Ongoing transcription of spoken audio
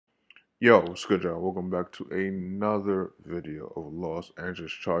Yo, what's good, y'all? Welcome back to another video of Los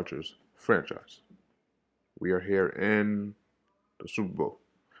Angeles Chargers franchise. We are here in the Super Bowl.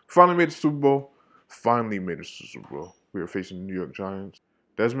 Finally made the Super Bowl. Finally made the Super Bowl. We are facing the New York Giants.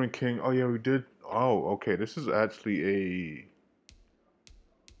 Desmond King. Oh yeah, we did. Oh, okay. This is a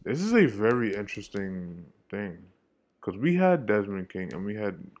very interesting thing because we had Desmond King and we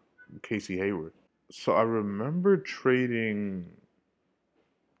had Casey Hayward. So I remember trading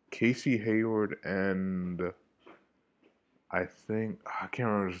Casey Hayward and I can't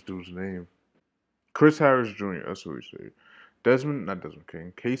remember this dude's name. Chris Harris Jr. That's what we say. Not Desmond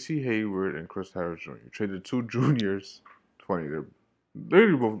King. Casey Hayward and Chris Harris Jr. Traded two juniors. Funny, they're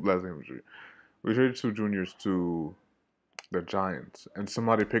both last name Jr. We traded two juniors to the Giants, and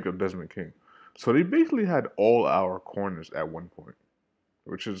somebody picked up Desmond King. So they basically had all our corners at one point,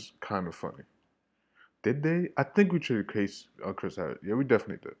 which is kind of funny. Did they? I think we traded Chris Harris. Yeah, we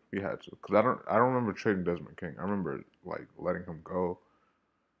definitely did. We had to, cause I don't remember trading Desmond King. I remember like letting him go.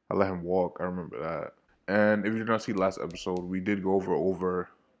 I let him walk. I remember that. And if you did not see last episode, we did go over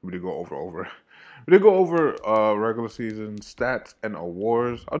we did go over regular season stats and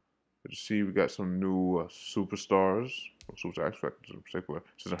awards. I'll just see we got some new superstars, superstar X Factors in particular.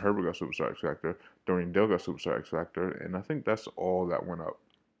 Since Herbert got superstar X Factor, Dorian Dale got superstar X Factor, and I think that's all that went up,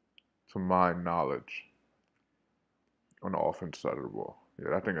 to my knowledge, on the offense side of the ball.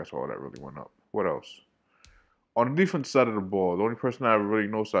 Yeah, I think that's all that really went up. What else? On the defense side of the ball, the only person I really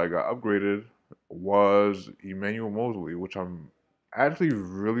noticed I got upgraded was Emmanuel Mosley, which I'm actually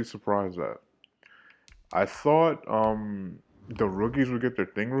really surprised at. I thought the rookies would get their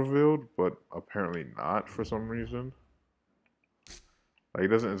thing revealed, but apparently not for some reason. Like, it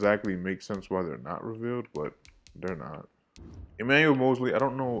doesn't exactly make sense why they're not revealed, but they're not. Emmanuel Mosley, I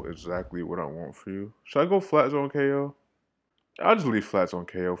don't know exactly what I want for you. Should I go flat zone KO? I'll just leave flat zone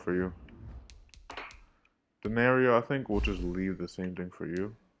KO for you. Denario, I think we'll just leave the same thing for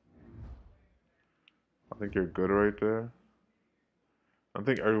you. I think you're good right there. I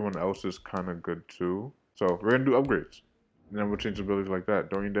think everyone else is kind of good too. So we're gonna do upgrades, and then we'll change abilities like that.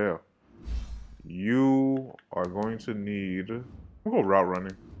 Dorian Dale, you are going to need. We'll go route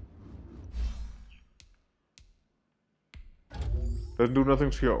running. Doesn't do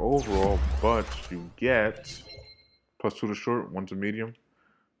nothing to your overall, but you get +2 to short, 1 to medium.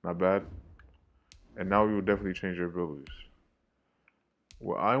 Not bad. And now we will definitely change your abilities.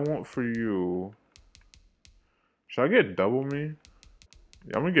 What I want for you. Should I get double me?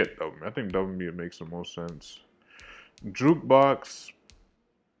 Yeah, I'm gonna get double me. I think double me makes the most sense. Jukebox,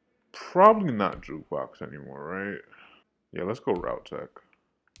 probably not jukebox anymore, right? Yeah, let's go route tech.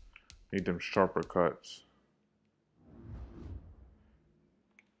 Need them sharper cuts.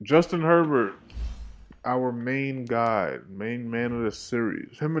 Justin Herbert, our main guy, main man of the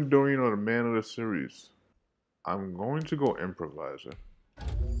series. Him and Dorian are the man of the series. I'm going to go improviser.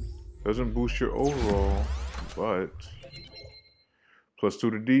 Doesn't boost your overall, but +2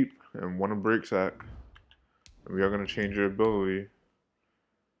 to deep and 1 to break sack. And we are going to change your ability.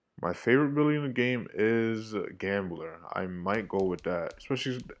 My favorite ability in the game is Gambler. I might go with that.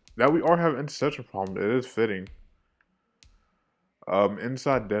 Especially that we are having interception problem. It is fitting.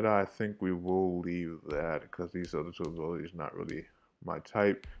 Inside Deadeye, I think we will leave that because these other two abilities not really my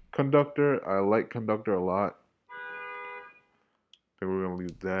type. Conductor, I like Conductor a lot. I think we're going to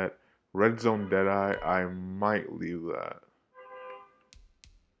leave that. Red Zone Deadeye, I might leave that.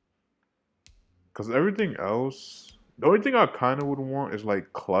 Because everything else, the only thing I kind of would want is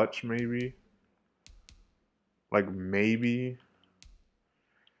like Clutch, maybe. Like, maybe.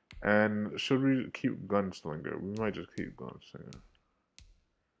 And should we keep Gunslinger? We might just keep Gunslinger.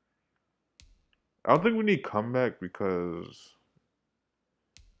 I don't think we need Comeback because...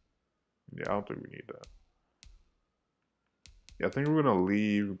 Yeah, I don't think we need that. Yeah, I think we're going to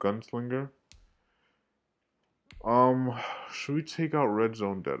leave Gunslinger. Should we take out Red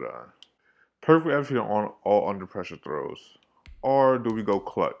Zone Deadeye? Perfect actually on all under pressure throws. Or do we go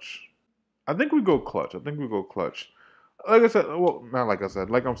Clutch? I think we go Clutch. Like I said, well, not like I said.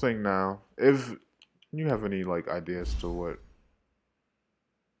 Like I'm saying now, if you have any like ideas to what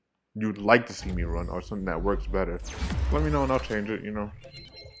you'd like to see me run or something that works better, let me know and I'll change it. You know,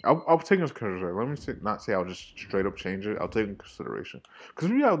 I'll take into consideration. Let me not say I'll just straight up change it. I'll take into consideration because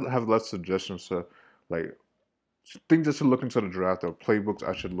we have less suggestions to like things I should look into the draft or playbooks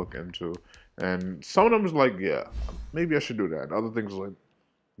I should look into, and some of them is like, yeah, maybe I should do that. And other things like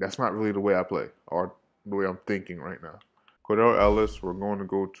that's not really the way I play or the way I'm thinking right now. Cordell Ellis, we're going to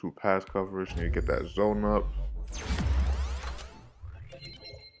go to pass coverage. Need to get that zone up.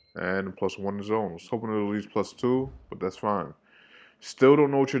 And +1 zone. I was hoping it was at least +2, but that's fine. Still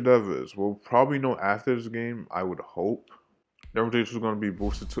don't know what your dev is. We'll probably know after this game, I would hope. Never is going to be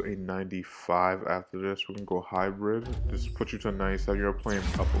boosted to a 95 after this. We can go hybrid. Just put you to a 97. You're playing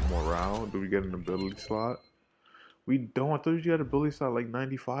a couple more rounds. Do we get an ability slot? We don't. I thought you had ability slot like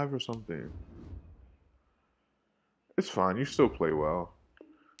 95 or something. It's fine. You still play well.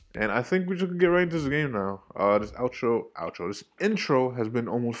 And I think we just can get right into this game now. This this intro has been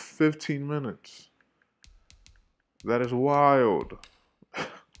almost 15 minutes. That is wild.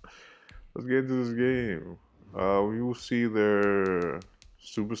 Let's get into this game. We will see their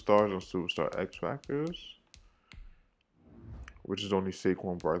superstars and superstar X Factors, which is only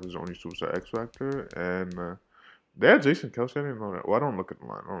Saquon Barkley's only superstar X Factor, and they have Jason Kelce. I didn't know that. Well, I don't look at the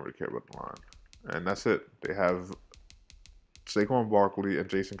line. I don't really care about the line. And that's it. They have Saquon Barkley and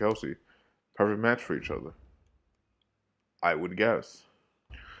Jason Kelce. Perfect match for each other. I would guess.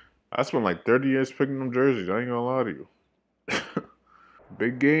 I spent like 30 years picking them jerseys. I ain't gonna lie to you.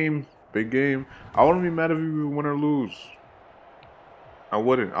 Big game. Big game. I wouldn't be mad if we win or lose. I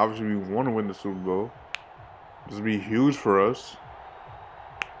wouldn't. Obviously, we want to win the Super Bowl. This would be huge for us.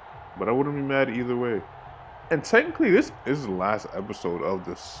 But I wouldn't be mad either way. And technically, this is the last episode of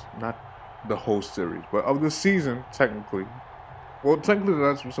this. Not the whole series, but of the season, technically. Well, technically, the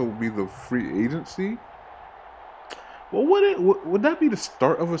last episode would be the free agency. Well, would that be the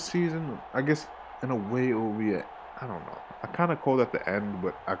start of a season? I guess, in a way, it would be I don't know. I kind of call that the end,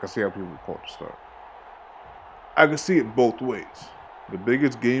 but I can see how people call it the start. I can see it both ways. The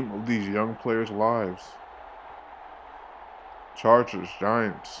biggest game of these young players' lives. Chargers,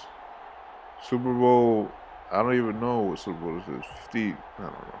 Giants. Super Bowl, I don't even know what Super Bowl this is. 50, I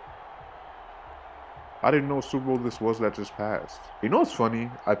don't know. I didn't know what Super Bowl this was that just passed. You know what's funny?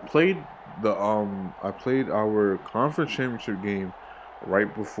 I played our conference championship game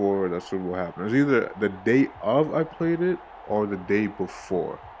right before the Super Bowl happened. It was either the day of I played it or the day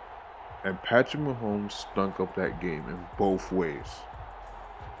before. And Patrick Mahomes stunk up that game in both ways.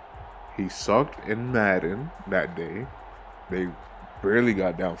 He sucked in Madden that day. They barely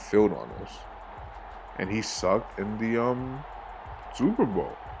got downfield on us. And he sucked in the Super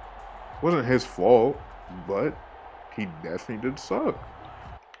Bowl. It wasn't his fault, but he definitely did suck.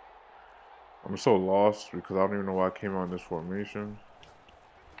 I'm so lost because I don't even know why I came on this formation.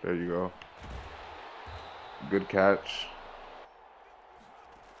 There you go. Good catch.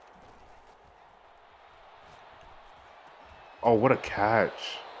 Oh, what a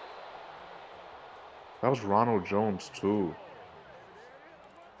catch. That was Ronald Jones, too.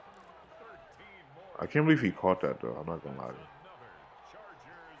 I can't believe he caught that, though. I'm not going to lie to you.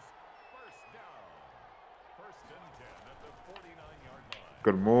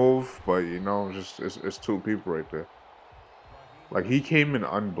 Good move, but, you know, just it's two people right there. Like, he came in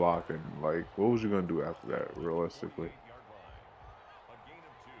unblocked, and, like, what was you going to do after that, realistically?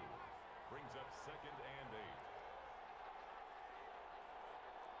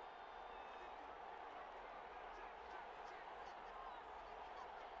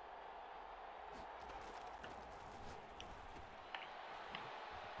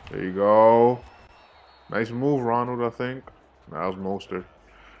 There you go. Nice move, Ronald, I think. That was Mostert.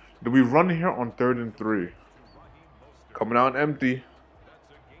 Do we run here on 3rd and 3? Coming out empty.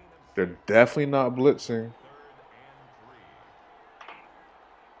 They're definitely not blitzing.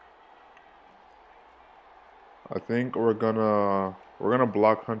 I think we're gonna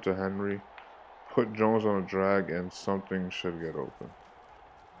block Hunter Henry, put Jones on a drag, and something should get open.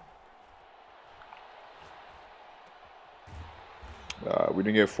 We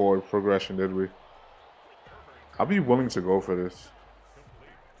didn't get forward progression, did we? I'll be willing to go for this.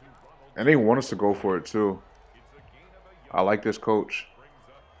 And they want us to go for it, too. I like this coach.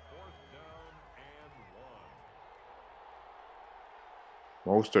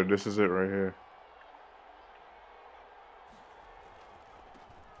 Mostert, this is it right here.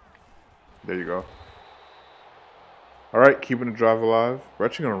 There you go. All right, keeping the drive alive. We're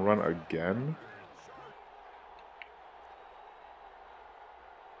actually going to run again.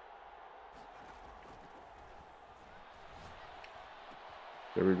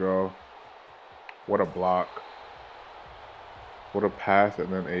 There we go. What a block. What a pass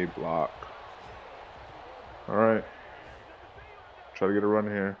and then a block. All right. Try to get a run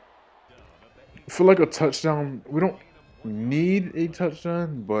here. I feel like a touchdown. We don't need a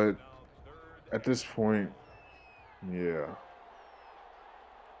touchdown, but at this point, yeah.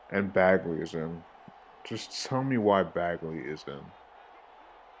 And Bagley is in. Just tell me why Bagley is in.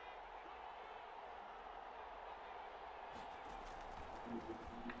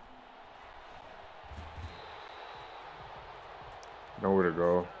 Nowhere to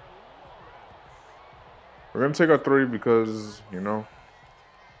go. We're gonna take our 3 because, you know,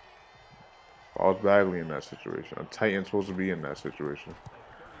 falls badly in that situation. A Titan's supposed to be in that situation.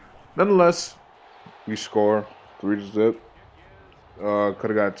 Nonetheless, we score 3-0. Could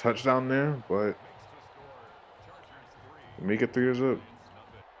have got a touchdown there, but make it 3-0.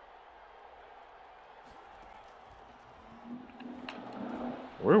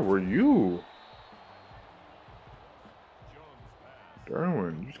 Where were you?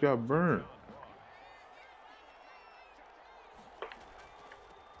 Derwin, you just got burnt.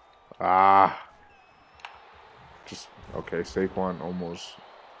 Ah. Just, okay, Saquon almost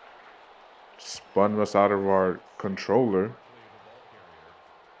spun us out of our controller.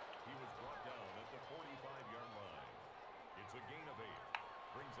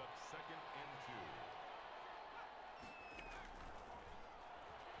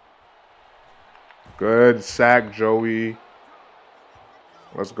 Good sack, Joey.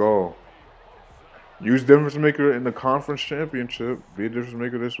 Let's go. Use difference maker in the conference championship. Be a difference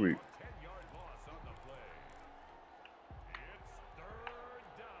maker this week.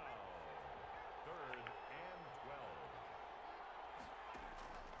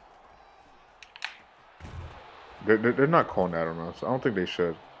 They're not calling that on us. I don't think they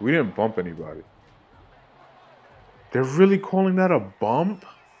should. We didn't bump anybody. They're really calling that a bump?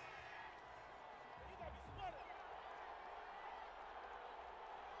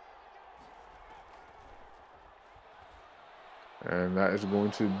 And that is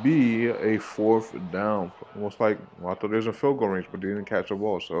going to be a 4th down. Almost like, well, I thought there was a field goal range, but they didn't catch the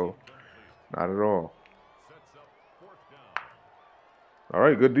ball, so not at all. All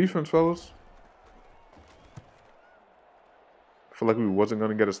right, good defense, fellas. I feel like we wasn't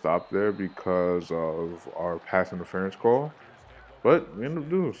going to get a stop there because of our pass interference call, but we ended up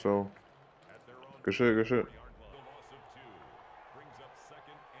doing so. Good shit, good shit.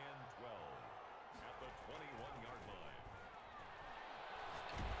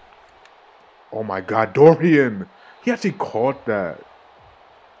 Oh my God, Dorian! He actually caught that.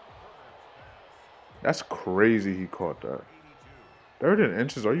 That's crazy he caught that. 3rd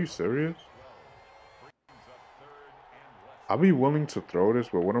inches, are you serious? I'll be willing to throw this,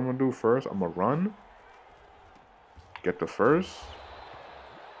 but what I'm going to do first, I'm going to run. Get the first.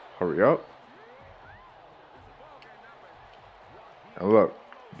 Hurry up. And look,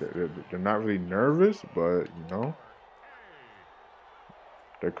 they're not really nervous, but, you know,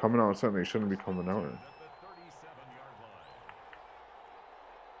 they're coming out with something they shouldn't be coming out in.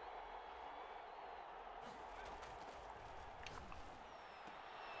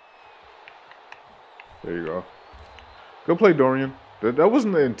 There you go. Good play, Dorian. That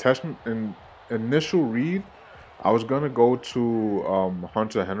wasn't the initial read. I was going to go to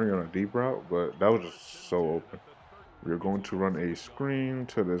Hunter Henry on a deep route, but that was just so open. We're going to run a screen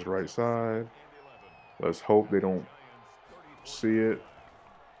to this right side. Let's hope they don't see it.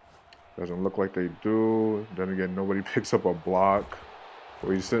 Doesn't look like they do. Then again, nobody picks up a block.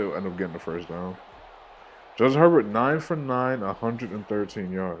 We still end up getting the first down. Justin Herbert, 9 for 9,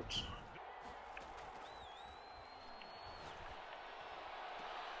 113 yards.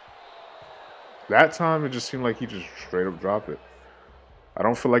 That time, it just seemed like he just straight up dropped it. I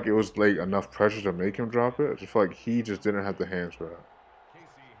don't feel like it was like enough pressure to make him drop it. I just feel like he just didn't have the hands for that.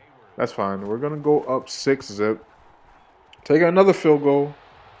 That's fine. We're going to go up 6-0. Take another field goal.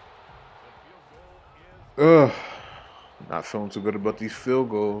 Ugh. Not feeling too good about these field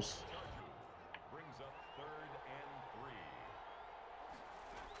goals.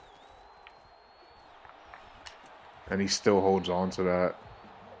 And he still holds on to that.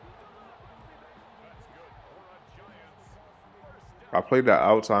 I played that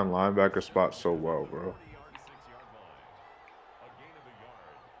outside linebacker spot so well, bro.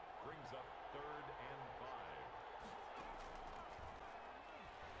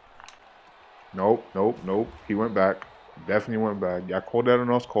 Nope. He went back. Definitely went back. Yeah, I called that on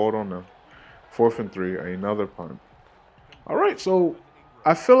us, called on them. 4th and 3, another punt. All right, so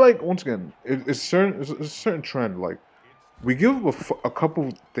I feel like, once again, it's a certain trend. Like, we give up a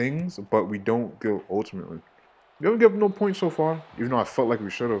couple things, but we don't give ultimately. We haven't given no points so far, even though I felt like we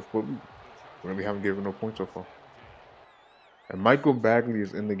should have, but we really haven't given no points so far. And Michael Bagley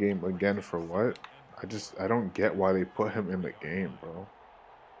is in the game again for what? I don't get why they put him in the game, bro.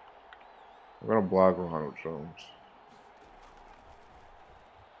 I'm gonna block Ronald Jones.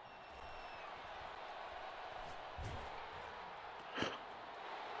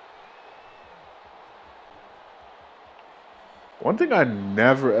 One thing I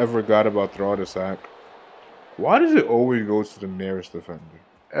never ever got about throw the sack, why does it always go to the nearest defender?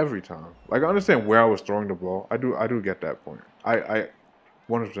 Every time. Like, I understand where I was throwing the ball. I do get that point. I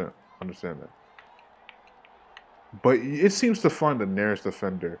 100% understand that. But it seems to find the nearest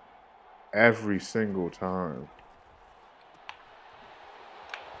defender every single time.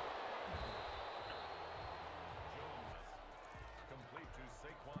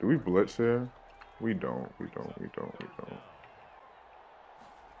 Do we blitz here? We don't. We don't. We don't. We don't.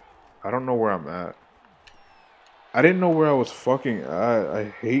 I don't know where I'm at. I didn't know where I was fucking at.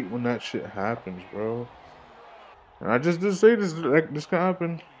 I hate when that shit happens, bro. And I just did say this. Like, this can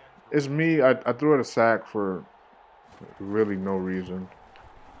happen. It's me. I threw out a sack for really no reason.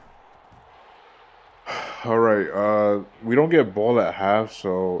 All right. We don't get ball at half,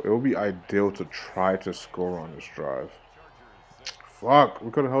 so it would be ideal to try to score on this drive. Fuck. We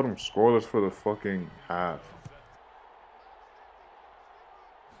could have held them scoreless for the fucking half.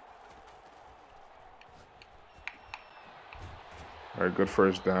 All right. Good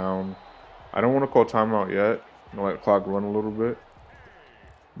first down. I don't want to call timeout yet. I'm gonna let the clock run a little bit.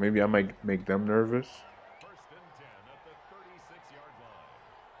 Maybe I might make them nervous.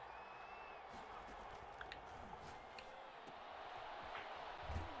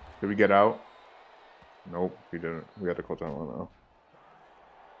 Did we get out? Nope, we didn't. We got to call timeout now.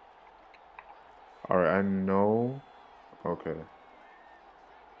 Alright, I know. Okay.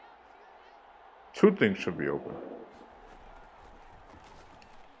 Two things should be open.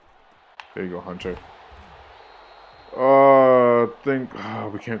 There you go, Hunter.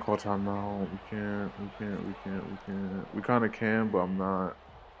 We can't call timeout. We can't. We kind of can, but I'm not.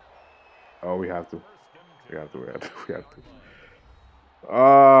 Oh, we have to. We have to.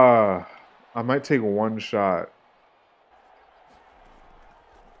 I might take one shot.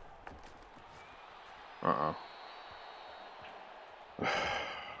 Uh-uh.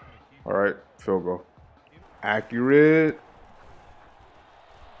 All right, field goal. Accurate.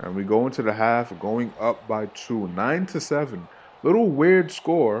 And we go into the half going up by 2. 9-7. Little weird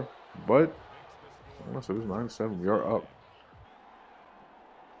score, but unless it was 9-7, we are up.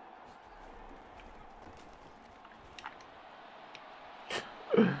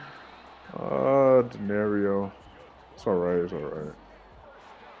 Denario. It's alright, it's alright.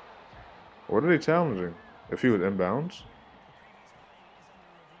 What are they challenging? If he was inbounds?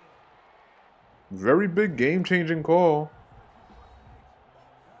 Very big game-changing call.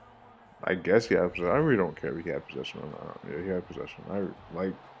 I guess he had possession. I really don't care if he had possession or not. Yeah, he had possession.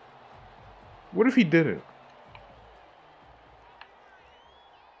 What if he didn't?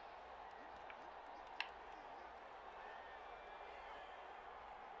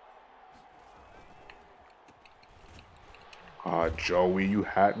 Joey, you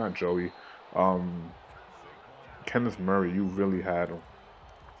had, not Joey. Kenneth Murray, you really had him.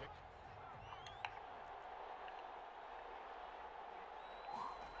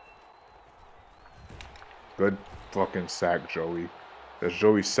 Good fucking sack, Joey. That's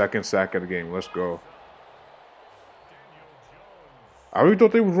Joey's second sack of the game. Let's go. I really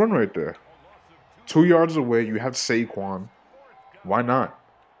thought they would run right there. 2 yards away, you have Saquon. Why not?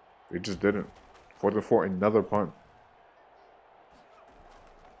 They just didn't. 4th and 4, another punt.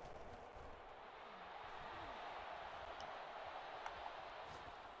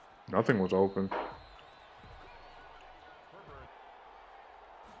 Nothing was open.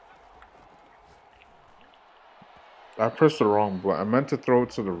 I pressed the wrong button. I meant to throw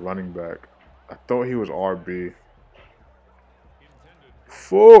it to the running back. I thought he was RB.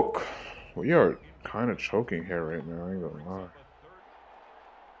 Fuck! We are kind of choking here right now, I ain't gonna lie.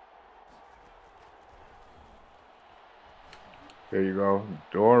 There you go.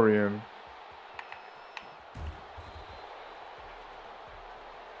 Dorian.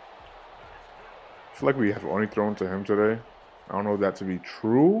 I feel like we have only thrown to him today. I don't know that to be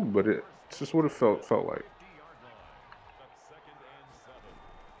true, but it's just what it felt like.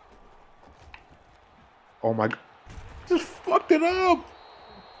 Oh my god. Just fucked it up!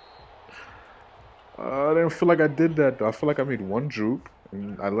 I didn't feel like I did that though. I feel like I made one juke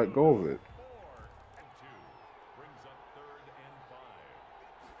and I let go of it.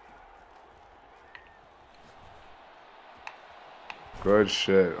 Good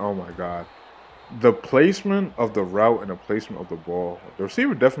shit. Oh my god. The placement of the route and the placement of the ball. The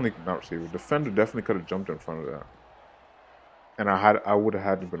receiver definitely, not receiver, defender definitely could have jumped in front of that. And I would have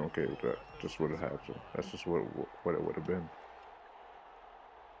had to been okay with that. Just would have had to. That's just what it would have been.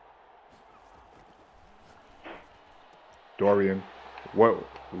 Dorian,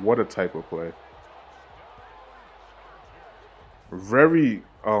 what a type of play. Very,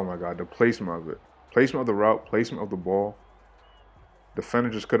 oh my god, the placement of it. Placement of the route, placement of the ball. Defender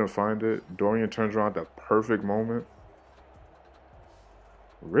just couldn't find it. Dorian turns around at the perfect moment.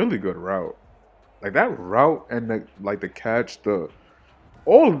 Really good route. Like that route and the catch,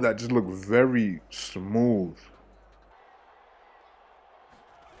 all of that just looked very smooth.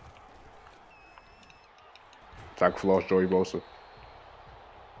 Tackle for loss, Joey Bosa.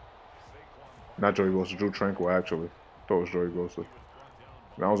 Not Joey Bosa, Drew Tranquil, actually. I thought it was Joey Bosa.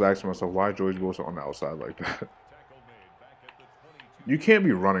 And I was asking myself, why Joey Bosa on the outside like that? You can't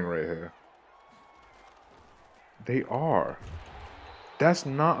be running right here. They are. That's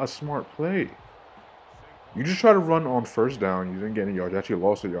not a smart play. You just try to run on first down. You didn't get any yards. You actually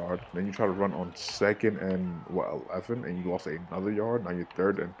lost a yard. Then you try to run on second and, 11, and you lost another yard. Now you're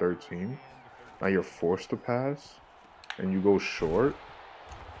third and 13. Now you're forced to pass, and you go short.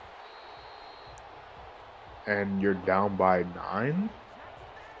 And you're down by 9?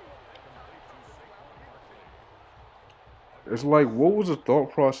 It's like, what was the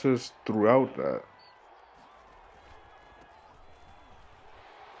thought process throughout that?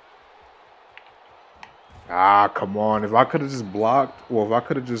 Ah, come on. If I could have just blocked, or if I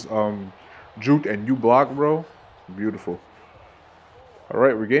could have just juked and you blocked, bro, beautiful. All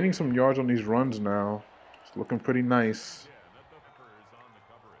right, we're gaining some yards on these runs now. It's looking pretty nice.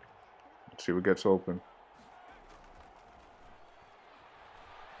 Let's see what gets open.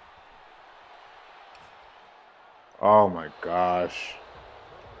 Oh my gosh.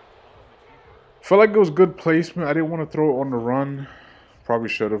 Felt like it was good placement. I didn't want to throw it on the run. Probably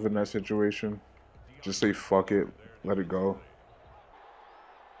should have in that situation. Just say fuck it. Let it go.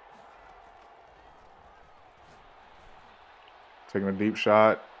 Taking a deep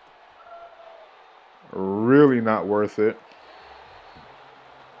shot. Really not worth it.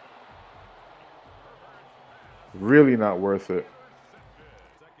 Really not worth it.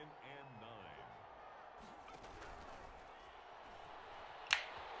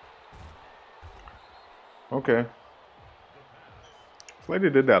 Okay. I feel like they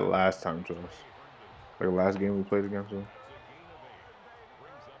did that last time to us. Like the last game we played against them.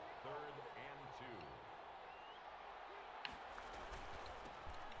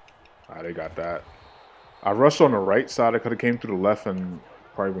 Ah, they got that. I rushed on the right side. I could have came through the left and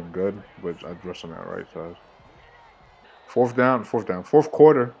probably been good, but I rushed on that right side. Fourth down. Fourth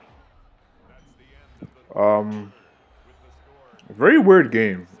quarter. Very weird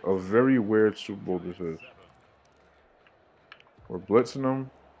game. A very weird Super Bowl this is. We're blitzing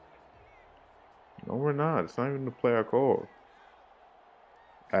them. No, we're not. It's not even the play I called.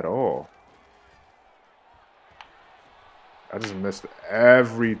 At all. I just missed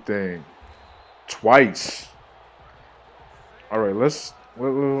everything. Twice. All right, let's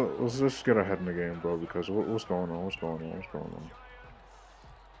just get ahead in the game, bro. Because what's going on? What's going on? What's going on?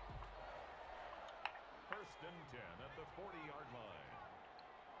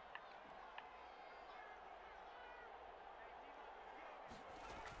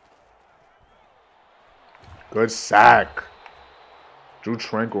 Good sack. Drew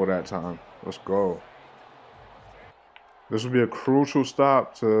Tranquil that time. Let's go. This will be a crucial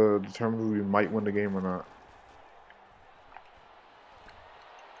stop to determine if we might win the game or not.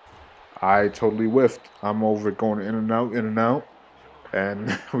 I totally whiffed. I'm over it going in and out,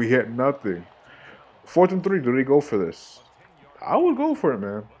 and we hit nothing. 4th and 3. Do they go for this? I would go for it,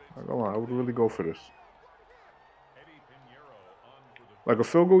 man. I would really go for this. Like a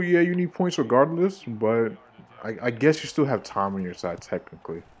field goal, yeah, you need points regardless, but I guess you still have time on your side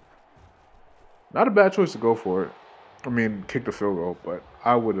technically. Not a bad choice to go for it. I mean, kick the field goal, but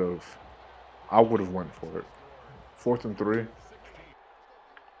I would have went for it. 4th and 3.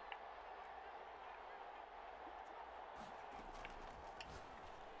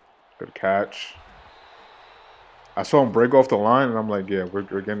 Good catch. I saw him break off the line, and I'm like, yeah, we're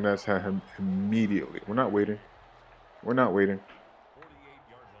getting that to him immediately. We're not waiting. We're not waiting.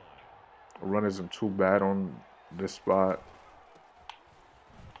 The run isn't too bad on this spot.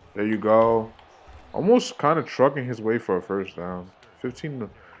 There you go. Almost kind of trucking his way for a first down. 15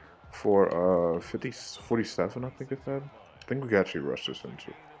 for 47, I think it said. I think we can actually rush this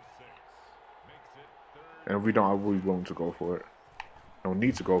into. And if we don't, I will be willing to go for it. Don't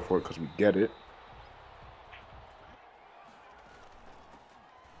need to go for it because we get it.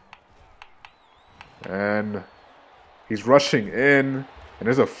 And he's rushing in. And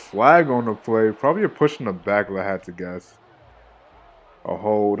there's a flag on the play. Probably a push in the back, if I had to guess. A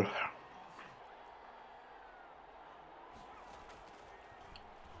hold.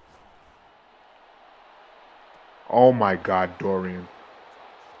 Oh my god, Dorian.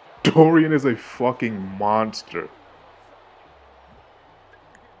 Dorian is a fucking monster.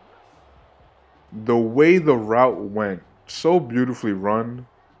 The way the route went, so beautifully run.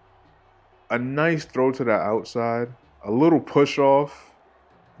 A nice throw to the outside. A little push off.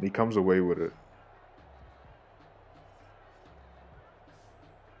 And he comes away with it.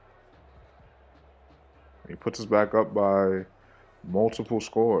 He puts us back up by multiple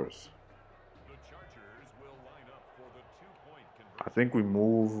scores. I think we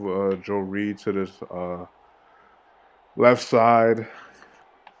move Joe Reed to this left side,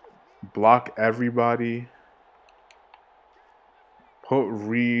 block everybody, put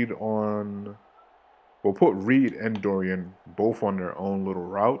Reed on. We'll put Reed and Dorian both on their own little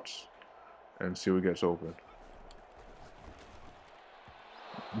routes and see what gets open.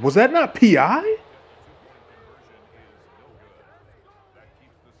 Was that not PI?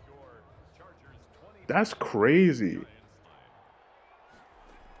 That's crazy.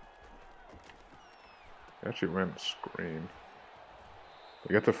 They actually ran a screen.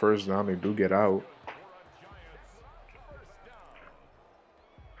 They get the first down. They do get out.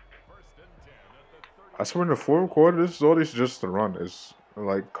 I swear in the fourth quarter, this is all this just to run. It's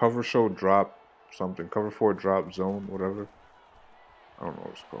like cover show drop something. Cover 4 drop zone, whatever. I don't know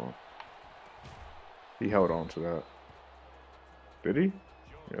what it's called. He held on to that. Did he?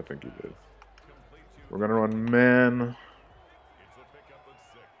 Yeah, I think he did. We're going to run man.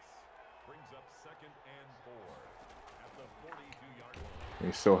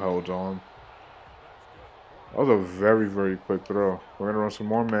 He still held on. That was a very, very quick throw. We're going to run some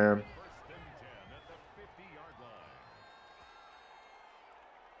more man.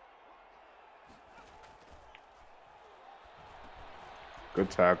 Good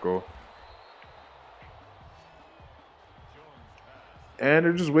tackle. And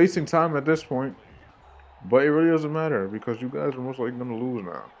they're just wasting time at this point. But it really doesn't matter because you guys are most likely going to lose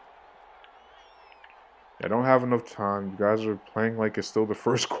now. I don't have enough time. You guys are playing like it's still the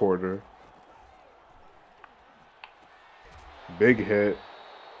first quarter. Big hit.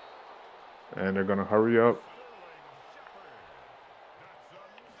 And they're going to hurry up.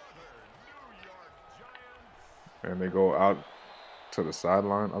 And they go out to the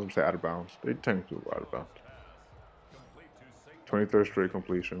sideline. I was going to say out of bounds. They technically go out of bounds. 23rd straight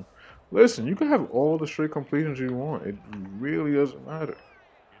completion. Listen, you can have all the straight completions you want. It really doesn't matter.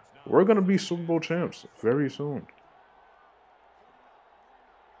 We're going to be Super Bowl champs very soon.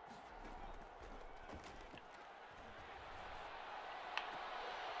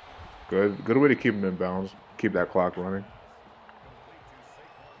 Good way to keep them in bounds. Keep that clock running.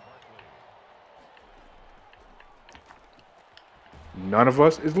 None of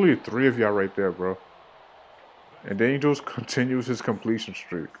us. It's literally 3 of y'all right there, bro. And Angels continues his completion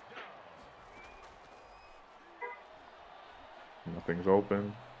streak. Nothing's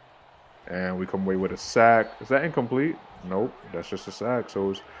open. And we come away with a sack. Is that incomplete? Nope. That's just a sack. So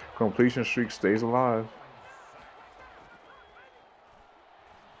his completion streak stays alive.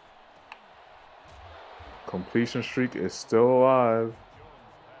 Completion streak is still alive.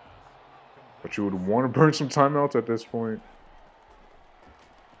 But you would want to burn some timeouts at this point.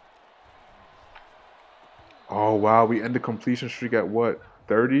 Oh, wow. We end the completion streak at what?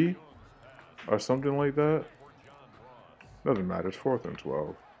 30? Or something like that? Doesn't matter. It's 4th and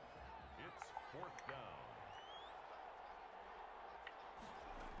 12.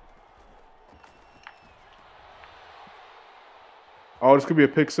 Oh, this could be a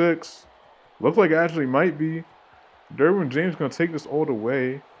pick 6. Looks like it actually might be. Derwin James going to take this all the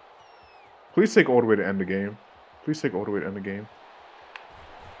way. Please take all the way to end the game. Please take all the way to end the game.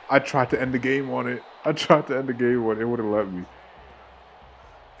 I tried to end the game on it. I tried to end the game on it. It wouldn't let me.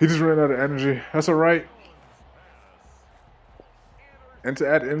 He just ran out of energy. That's all right. And to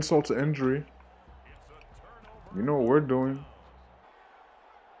add insult to injury, you know what we're doing.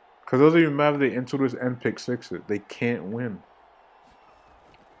 Because it doesn't even matter if they enter this and pick 6 it. They can't win.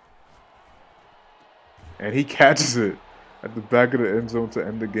 And he catches it at the back of the end zone to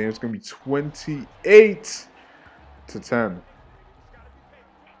end the game. It's going to be 28 to 10.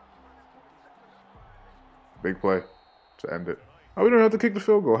 Big play to end it. Oh, we don't have to kick the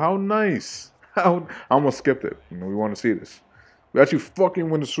field goal. How nice. I almost skipped it. You know, we want to see this. We actually fucking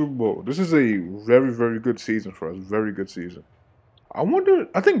win the Super Bowl. This is a very, very good season for us. Very good season.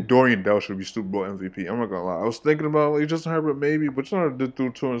 I think Dorian Dell should be Super Bowl MVP. I'm not going to lie. I was thinking about like Justin Herbert maybe, but Justin Herbert did throw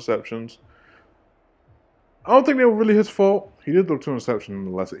 2 interceptions. I don't think they were really his fault. He did throw 2 interceptions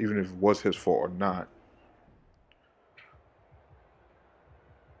nonetheless, even if it was his fault or not.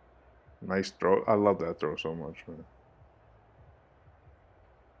 Nice throw. I love that throw so much, man.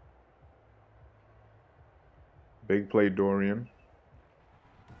 Big play, Dorian.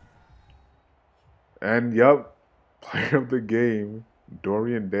 And, yup, player of the game,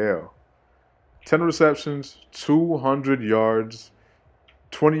 Dorian Dale. 10 receptions, 200 yards,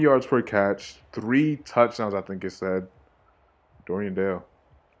 20 yards per catch, 3 touchdowns, I think it said. Dorian Dale,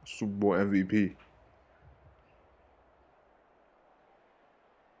 Super Bowl MVP.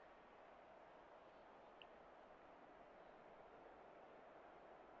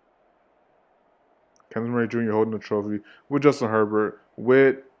 Kenneth Murray Jr. holding the trophy with Justin Herbert,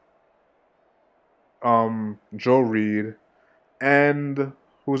 with Joe Reed, and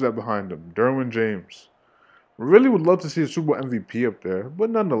who's that behind him? Derwin James. Really would love to see a Super Bowl MVP up there, but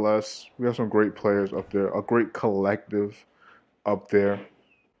nonetheless, we have some great players up there, a great collective up there.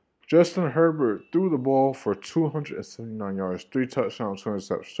 Justin Herbert threw the ball for 279 yards, 3 touchdowns, 2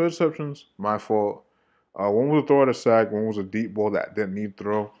 interceptions. 2 interceptions, my fault. One was a throw at a sack, one was a deep ball that didn't need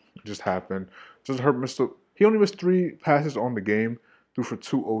throw. It just happened. Justin Herbert he only missed 3 passes on the game, threw for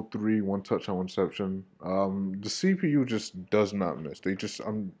 203, 1 touchdown, 1 interception. The CPU just does not miss. They just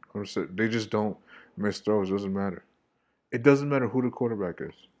they just don't miss throws. It doesn't matter. It doesn't matter who the quarterback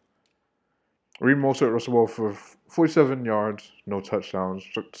is. Reed Mostert rushed the ball for 47 yards, no touchdowns.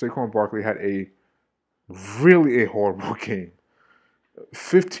 Saquon Barkley had a horrible game.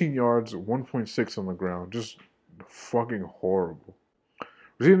 15 yards, 1.6 on the ground. Just fucking horrible.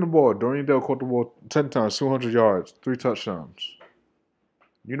 Receiving the ball, Dorian Dale caught the ball 10 times, 200 yards, 3 touchdowns.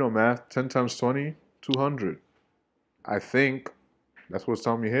 You know math, 10 times 20, 200. I think. That's what's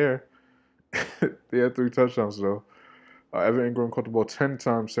telling me here. They had 3 touchdowns, though. Evan Ingram caught the ball 10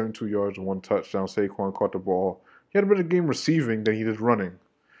 times, 72 yards, 1 touchdown. Saquon caught the ball. He had a better game receiving than he did running.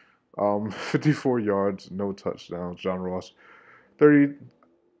 54 yards, no touchdowns. John Ross, 30. Did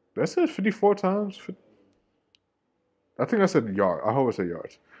I say 54 times? I think I said yard. I hope I said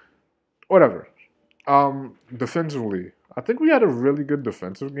yards. Whatever. Defensively, I think we had a really good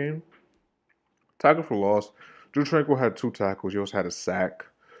defensive game. Tackle for loss. Drew Tranquil had 2 tackles. He also had a sack.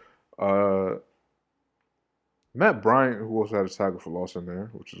 Matt Bryant, who also had a tackle for loss in there,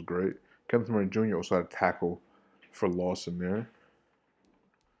 which is great. Kenneth Murray Jr. also had a tackle for loss in there.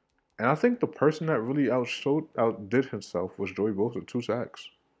 And I think the person that really outdid himself was Joey Bosa, 2 sacks.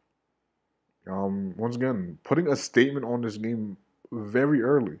 Once again, putting a statement on this game very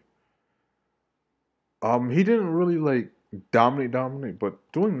early. He didn't really dominate, but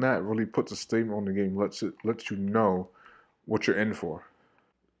doing that really puts a statement on the game. Lets you know what you're in for.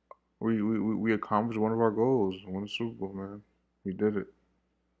 We accomplished one of our goals, won the Super Bowl, man. We did it.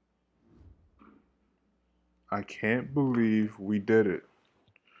 I can't believe we did it.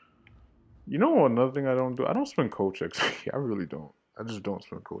 You know what, another thing I don't do? I don't spend Coach XP. I really don't. I just don't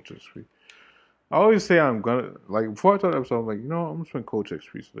spend Coach XP. I always say I'm gonna, before I start the episode, I'm like, I'm gonna spend Coach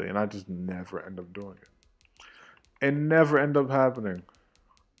XP today, and I just never end up doing it. It never end up happening.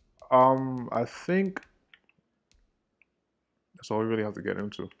 I think that's all we really have to get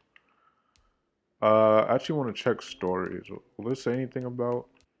into. I actually want to check stories. Will it say anything about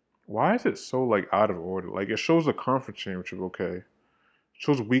why is it so out of order? It shows the conference championship, okay. It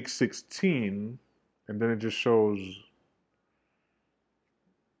shows week 16, and then it just shows,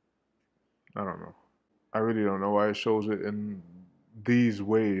 I don't know. I really don't know why it shows it in these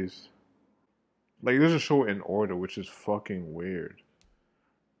ways. It doesn't show it in order, which is fucking weird.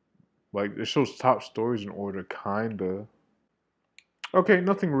 It shows top stories in order, kinda. Okay,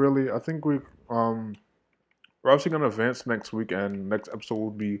 nothing really. I think we're obviously gonna advance next week, and next episode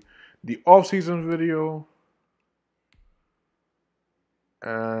will be the off-season video.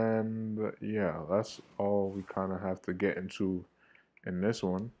 And yeah, that's all we kind of have to get into in this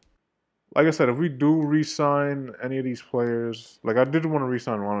one. Like I said, if we do re-sign any of these players, I did want to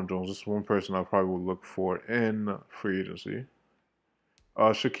re-sign Ronald Jones. This is one person I probably will look for in free agency.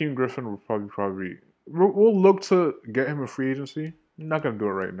 Shaquem Griffin will probably we'll look to get him in free agency. I'm not gonna do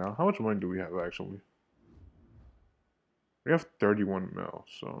it right now. How much money do we have actually? We have 31 mil,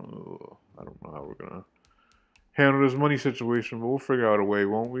 so I don't know how we're gonna handle this money situation, but we'll figure out a way,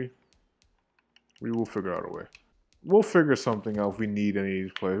 won't we? We will figure out a way. We'll figure something out if we need any of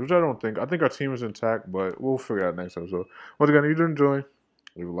these players, which I don't think. I think our team is intact, but we'll figure it out next episode. Once again, if you did enjoy,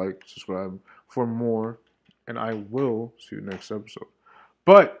 leave a like, subscribe for more, and I will see you next episode.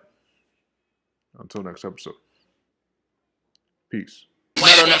 But until next episode, peace.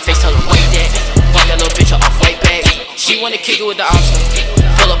 Wet on her face, tell her wait that. Fuck that little bitch off white bag. She wanna kick it with the option.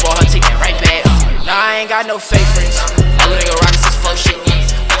 Pull up on her, take it right back. Nah, I ain't got no fake friends. All the nigga rockin' since 4 shit.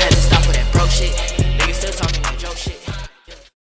 I had to stop with that broke shit.